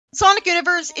Sonic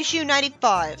Universe issue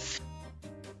 95.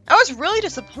 I was really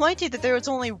disappointed that there was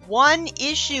only one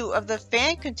issue of the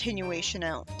fan continuation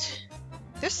out.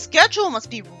 This schedule must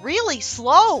be really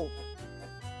slow.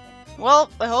 Well,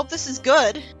 I hope this is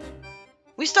good.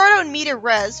 We start out in Media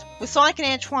Res, with Sonic and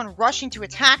Antoine rushing to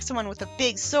attack someone with a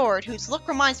big sword whose look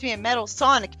reminds me of Metal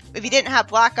Sonic if he didn't have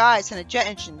black eyes and a jet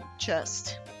engine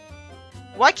chest.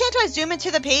 Why can't I zoom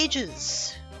into the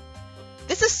pages?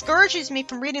 This discourages me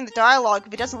from reading the dialogue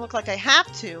if it doesn't look like I have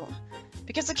to,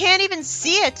 because I can't even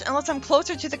see it unless I'm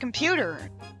closer to the computer.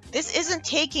 This isn't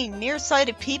taking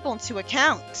nearsighted people into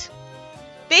account.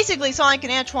 Basically, Sonic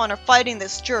and Antoine are fighting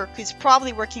this jerk who's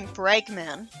probably working for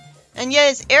Eggman, and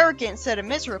yet is arrogant instead of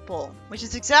miserable, which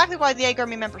is exactly why the Egg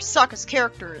Army members suck as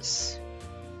characters.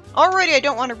 Already I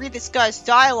don't want to read this guy's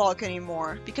dialogue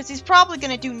anymore, because he's probably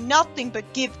going to do nothing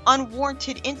but give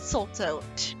unwarranted insults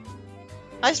out.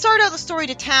 I started out the story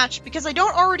detached because I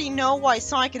don't already know why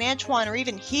Sonic and Antoine are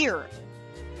even here.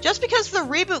 Just because the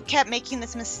Reboot kept making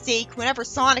this mistake whenever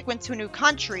Sonic went to a new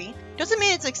country, doesn't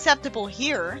mean it's acceptable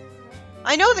here.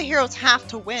 I know the heroes have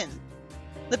to win.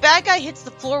 The bad guy hits the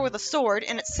floor with a sword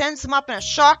and it sends him up in a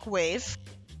shockwave,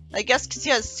 I guess because he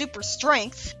has super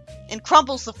strength, and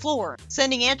crumbles the floor,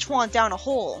 sending Antoine down a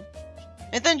hole.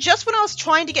 And then just when I was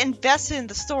trying to get invested in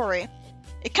the story,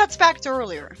 it cuts back to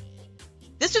earlier.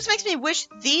 This just makes me wish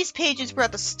these pages were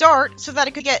at the start so that I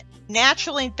could get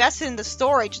naturally invested in the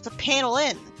story just a panel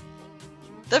in.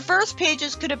 The first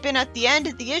pages could have been at the end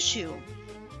of the issue,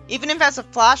 even if as a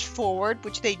flash forward,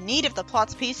 which they'd need if the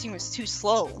plot's pacing was too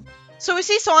slow. So we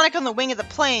see Sonic on the wing of the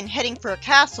plane heading for a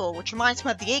castle, which reminds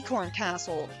him of the Acorn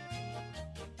Castle.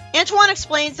 Antoine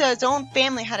explains that his own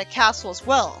family had a castle as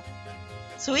well,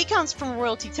 so he comes from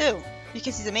royalty too,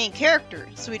 because he's a main character,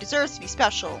 so he deserves to be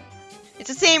special. It's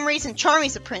the same reason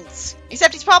Charmy's a prince,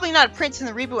 except he's probably not a prince in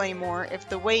the reboot anymore if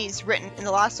the way he's written in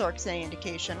the last arc's any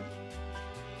indication.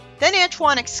 Then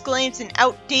Antoine exclaims an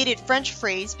outdated French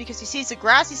phrase because he sees a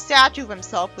grassy statue of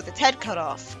himself with its head cut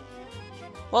off.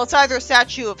 Well, it's either a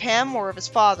statue of him or of his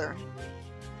father.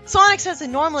 Sonic says they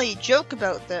normally joke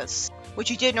about this, which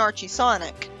he did in Archie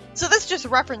Sonic, so this is just a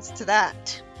reference to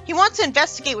that. He wants to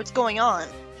investigate what's going on.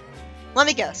 Let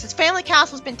me guess, his family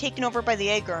castle's been taken over by the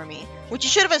Egg Army, which he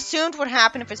should have assumed would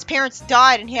happen if his parents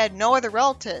died and he had no other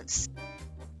relatives.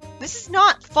 This is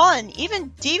not fun. Even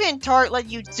DeviantArt let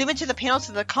you zoom into the panels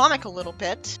of the comic a little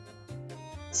bit.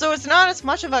 So it's not as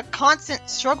much of a constant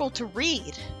struggle to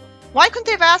read. Why couldn't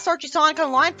they have asked Archie Sonic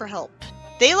online for help?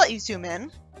 They let you zoom in.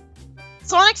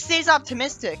 Sonic stays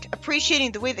optimistic,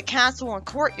 appreciating the way the castle and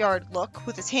courtyard look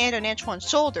with his hand on Antoine's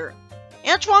shoulder.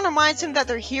 Antoine reminds him that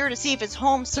they're here to see if his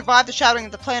home survived the shattering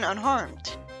of the planet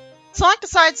unharmed. Sonic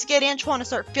decides to get Antoine to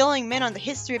start filling him in on the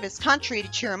history of his country to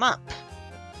cheer him up.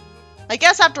 I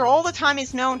guess after all the time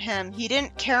he's known him, he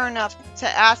didn't care enough to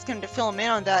ask him to fill him in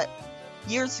on that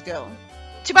years ago.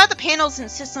 Too bad the panels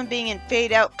insist on being in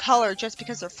fade out color just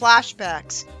because they're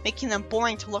flashbacks, making them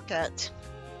boring to look at.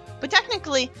 But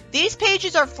technically, these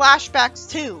pages are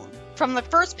flashbacks too, from the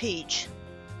first page.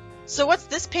 So what's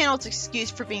this panel's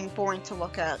excuse for being boring to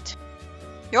look at?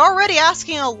 You're already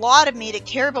asking a lot of me to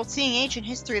care about seeing ancient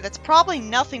history that's probably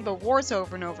nothing but wars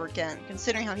over and over again,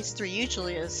 considering how history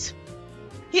usually is.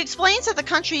 He explains that the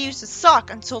country used to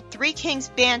suck until 3 kings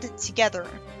banded together.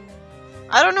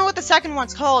 I don't know what the second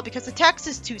one's called because the text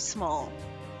is too small.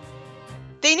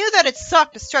 They knew that it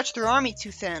sucked to stretch their army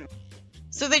too thin,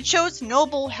 so they chose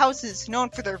noble houses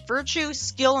known for their virtue,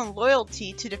 skill, and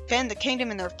loyalty to defend the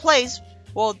kingdom in their place,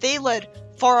 while they led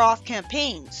far-off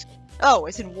campaigns. Oh,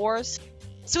 as in wars?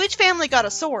 So each family got a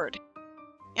sword.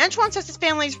 Antoine says his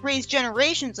family's raised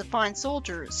generations of fine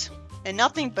soldiers. And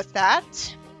nothing but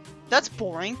that? That's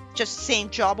boring, just the same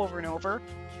job over and over.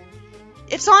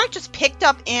 If Sonic just picked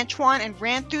up Antoine and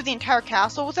ran through the entire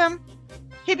castle with him,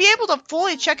 he'd be able to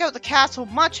fully check out the castle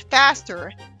much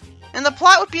faster, and the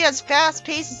plot would be as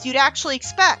fast-paced as you'd actually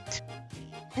expect.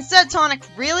 Instead, Sonic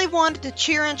really wanted to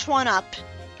cheer Antoine up,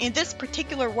 in this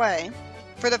particular way,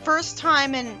 for the first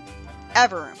time in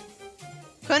ever.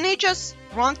 Couldn't he just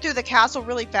run through the castle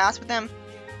really fast with him,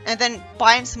 and then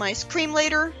buy him some ice cream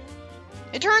later?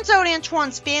 It turns out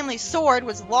Antoine's family's sword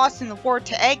was lost in the war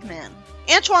to Eggman.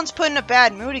 Antoine's put in a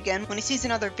bad mood again when he sees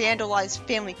another vandalized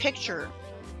family picture.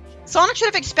 Sonic should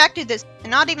have expected this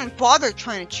and not even bothered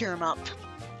trying to cheer him up.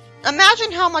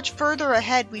 Imagine how much further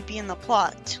ahead we'd be in the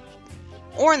plot.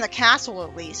 Or in the castle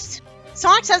at least.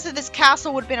 Sonic says that this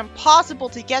castle would have been impossible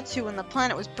to get to when the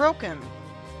planet was broken.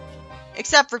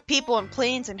 Except for people in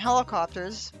planes and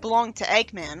helicopters belonging to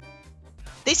Eggman.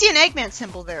 They see an Eggman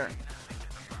symbol there.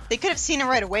 They could have seen it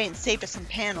right away and saved us some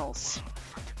panels.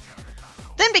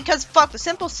 Then because fuck the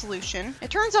simple solution,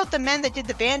 it turns out the men that did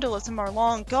the vandalism are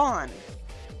long gone.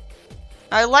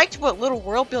 I liked what little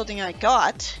world building I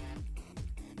got.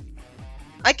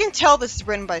 I can tell this is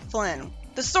written by Flynn.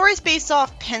 The story is based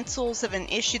off pencils of an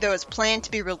issue that was planned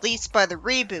to be released by the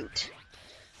Reboot,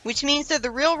 which means that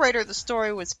the real writer of the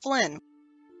story was Flynn,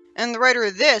 and the writer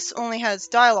of this only has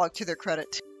dialogue to their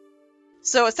credit.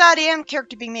 So a sad AM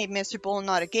character being made miserable and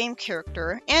not a game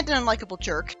character, and an unlikable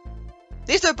jerk.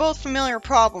 These are both familiar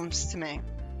problems to me.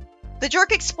 The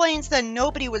jerk explains that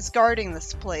nobody was guarding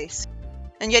this place,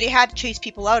 and yet he had to chase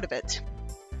people out of it.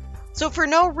 So for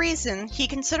no reason, he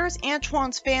considers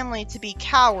Antoine's family to be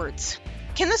cowards.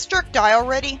 Can this jerk die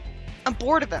already? I'm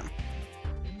bored of him.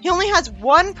 He only has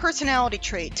one personality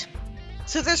trait,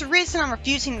 so there's a reason I'm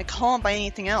refusing to call him by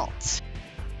anything else.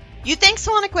 You'd think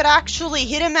Sonic would actually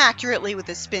hit him accurately with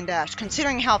his spin dash,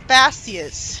 considering how fast he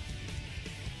is.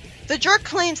 The jerk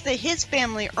claims that his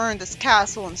family earned this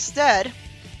castle instead,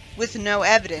 with no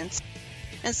evidence,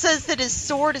 and says that his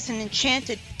sword is an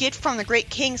enchanted gift from the Great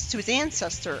Kings to his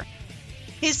ancestor.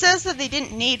 He says that they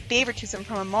didn't need favoritism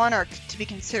from a monarch to be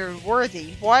considered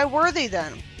worthy. Why worthy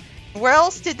then? Where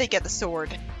else did they get the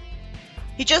sword?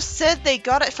 He just said they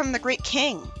got it from the Great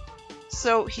King.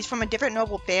 So he's from a different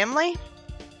noble family?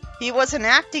 He wasn't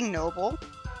acting noble.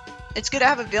 It's good to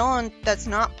have a villain that's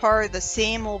not part of the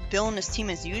same old villainous team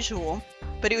as usual,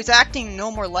 but he was acting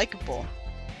no more likable.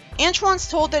 Antoine's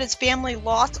told that his family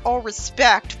lost all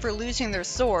respect for losing their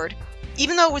sword,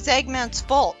 even though it was Eggman's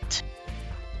fault.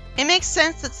 It makes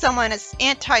sense that someone as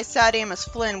anti-Sad-Am as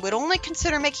Flynn would only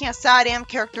consider making a Sad-Am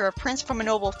character a prince from a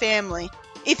noble family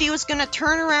if he was gonna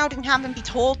turn around and have him be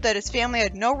told that his family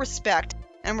had no respect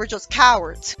and were just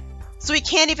cowards, so he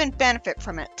can't even benefit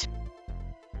from it.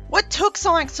 What took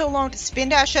Sonic so long to spin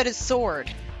dash at his sword?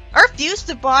 I refuse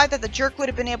to buy that the jerk would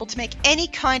have been able to make any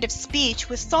kind of speech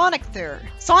with Sonic there.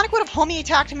 Sonic would have homie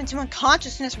attacked him into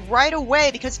unconsciousness right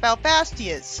away because of how fast he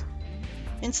is.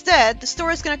 Instead, the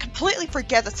story is going to completely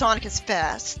forget that Sonic is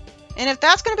fast. And if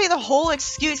that's going to be the whole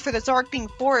excuse for this arc being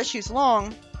 4 issues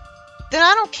long, then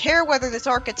I don't care whether this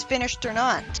arc gets finished or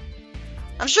not.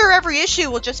 I'm sure every issue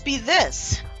will just be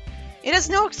this. It has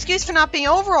no excuse for not being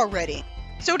over already,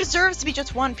 so it deserves to be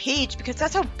just 1 page because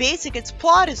that's how basic its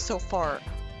plot is so far.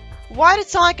 Why did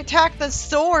Sonic attack the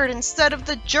sword instead of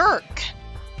the jerk?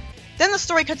 Then the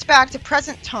story cuts back to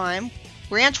present time,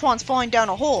 where Antoine's falling down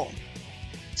a hole.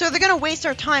 So they're gonna waste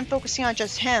our time focusing on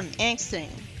just him angsting,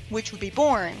 which would be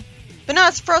boring, but not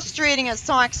as frustrating as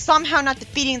Sonic somehow not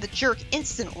defeating the jerk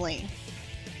instantly.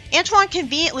 Antoine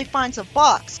conveniently finds a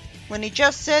box, when he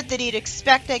just said that he'd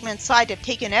expect Eggman's side to have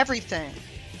taken everything.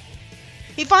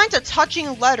 He finds a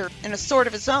touching letter and a sword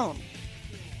of his own.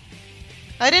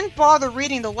 I didn't bother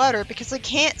reading the letter because I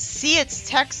can't see its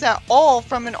text at all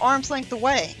from an arm's length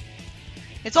away.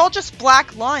 It's all just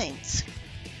black lines.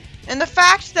 And the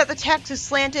fact that the text is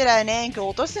slanted at an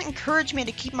angle doesn't encourage me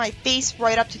to keep my face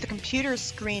right up to the computer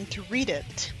screen to read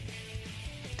it.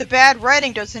 The bad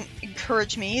writing doesn't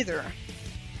encourage me either.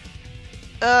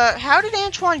 How did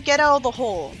Antoine get out of the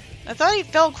hole? I thought he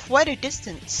fell quite a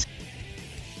distance.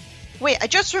 Wait, I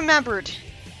just remembered.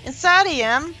 In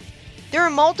Sad-Am, there were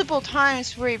multiple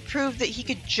times where he proved that he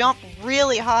could jump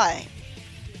really high.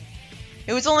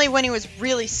 It was only when he was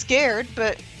really scared,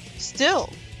 but still.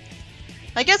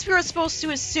 I guess we were supposed to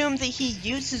assume that he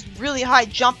used his really high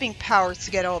jumping powers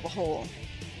to get out of the hole.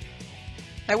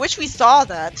 I wish we saw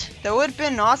that. That would have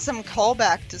been an awesome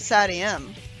callback to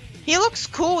Sad-Am. He looks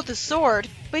cool with the sword,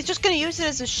 but he's just going to use it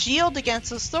as a shield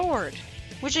against the sword.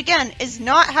 Which again, is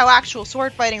not how actual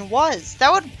sword fighting was.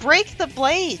 That would break the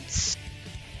blades.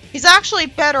 He's actually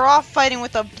better off fighting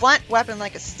with a blunt weapon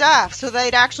like a staff, so that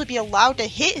he'd actually be allowed to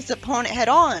hit his opponent head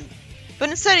on. But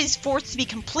instead he's forced to be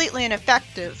completely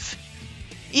ineffective.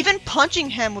 Even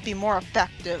punching him would be more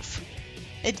effective.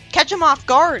 It'd catch him off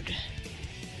guard.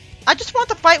 I just want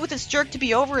the fight with this jerk to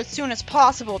be over as soon as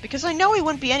possible, because I know he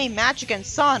wouldn't be any match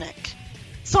against Sonic.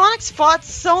 Sonic's fought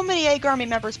so many Egg Army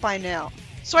members by now,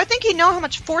 so I think he'd know how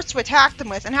much force to attack them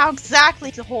with and how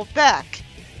exactly to hold back.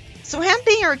 So him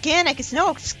being organic is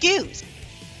no excuse.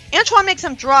 Antoine makes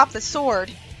him drop the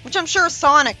sword, which I'm sure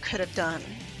Sonic could have done.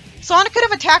 Sonic could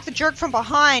have attacked the jerk from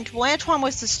behind while Antoine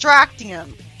was distracting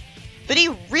him. But he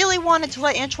really wanted to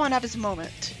let Antoine have his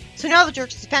moment, so now the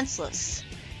jerk's defenseless.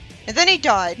 And then he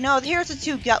died. No, the heroes are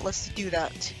too gutless to do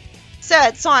that.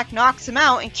 Instead, Sonic knocks him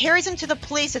out and carries him to the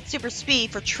police at super speed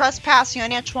for trespassing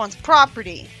on Antoine's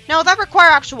property. Now, that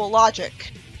requires actual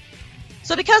logic.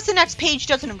 So because the next page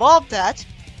doesn't involve that,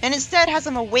 and instead has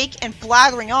him awake and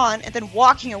blathering on and then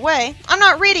walking away, I'm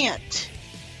not reading it.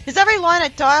 His every line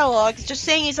of dialogue is just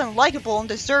saying he's unlikable and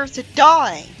deserves to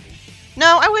die.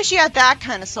 No, I wish he had that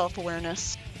kind of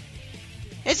self-awareness.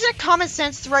 Isn't it common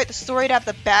sense to write the story to have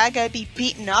the bad guy be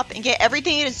beaten up and get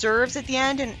everything he deserves at the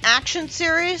end in an action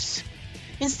series?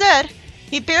 Instead,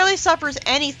 he barely suffers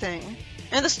anything,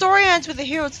 and the story ends with the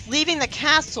heroes leaving the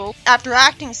castle after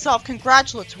acting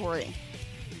self-congratulatory.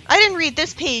 I didn't read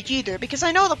this page either because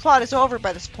I know the plot is over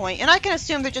by this point, and I can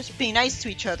assume they're just being nice to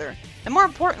each other. And more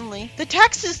importantly, the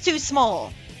text is too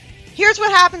small. Here's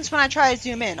what happens when I try to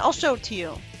zoom in. I'll show it to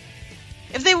you.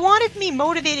 If they wanted me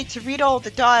motivated to read all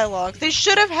the dialogue, they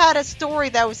should have had a story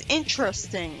that was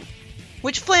interesting,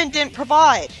 which Flynn didn't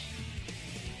provide.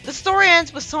 The story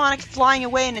ends with Sonic flying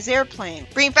away in his airplane,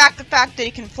 bringing back the fact that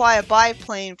he can fly a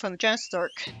biplane from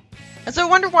Genestark. And so I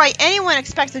wonder why anyone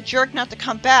expects a jerk not to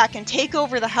come back and take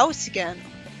over the house again.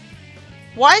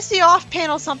 Why is the off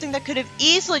panel something that could have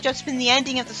easily just been the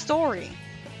ending of the story?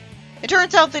 It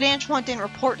turns out that Antoine didn't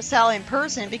report to Sally in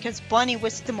person because Bunny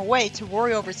whisked him away to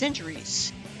worry over his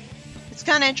injuries. It's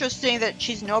kind of interesting that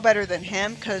she's no better than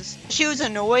him because she was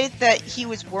annoyed that he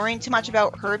was worrying too much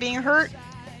about her being hurt,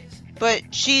 but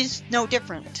she's no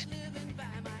different.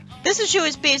 This issue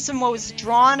is based on what was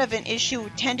drawn of an issue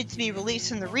intended to be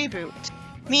released in the reboot,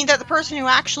 meaning that the person who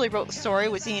actually wrote the story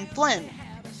was Ian Flynn,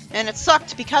 and it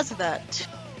sucked because of that.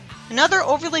 Another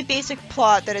overly basic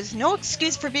plot that has no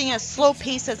excuse for being as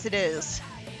slow-paced as it is,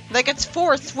 that gets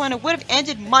forced when it would have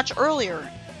ended much earlier.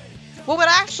 What would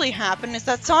actually happen is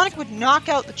that Sonic would knock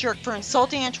out the jerk for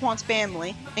insulting Antoine's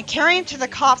family and carry him to the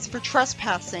cops for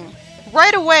trespassing,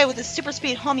 right away with his super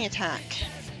speed homing attack.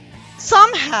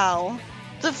 Somehow,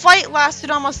 the fight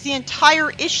lasted almost the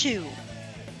entire issue.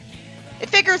 It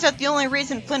figures that the only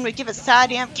reason Flynn would give a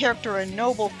sad amp character a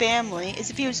noble family is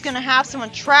if he was going to have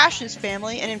someone trash his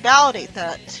family and invalidate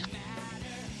that.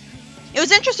 It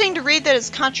was interesting to read that his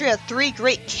country had 3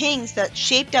 great kings that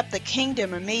shaped up the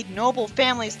kingdom and made noble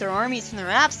families their armies in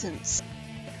their absence.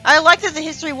 I liked that the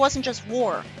history wasn't just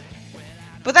war.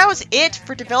 But that was it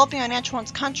for developing on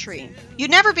Antoine's country. You'd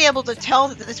never be able to tell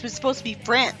that this was supposed to be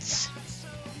France.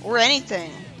 Or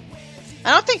anything.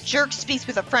 I don't think Jerk speaks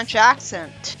with a French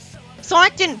accent.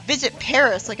 Sonic didn't visit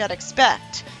Paris like I'd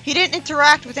expect. He didn't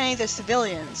interact with any of the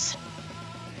civilians.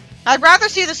 I'd rather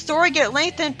see the story get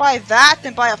lengthened by that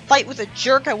than by a fight with a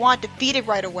jerk I want defeated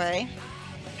right away.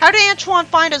 How did Antoine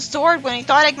find a sword when he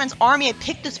thought Eggman's army had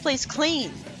picked this place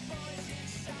clean?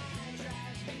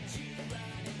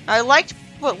 I liked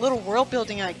what little world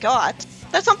building I got.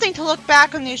 That's something to look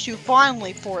back on the issue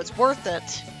fondly for, it's worth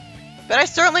it. But I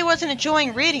certainly wasn't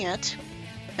enjoying reading it.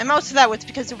 And most of that was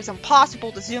because it was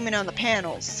impossible to zoom in on the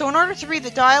panels. So in order to read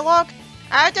the dialogue,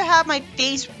 I had to have my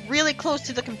face really close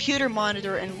to the computer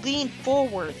monitor and lean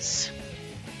forwards.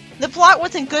 The plot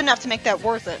wasn't good enough to make that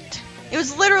worth it. It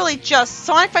was literally just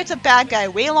Sonic fights a bad guy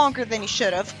way longer than he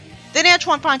should have, then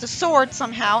Antoine finds a sword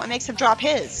somehow and makes him drop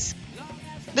his.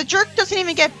 The jerk doesn't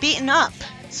even get beaten up,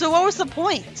 so what was the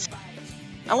point?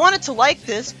 I wanted to like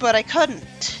this, but I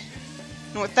couldn't.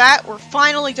 And with that, we're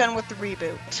finally done with the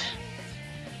reboot.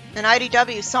 And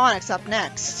IDW Sonic's up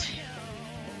next.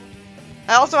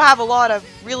 I also have a lot of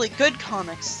really good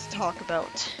comics to talk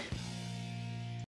about.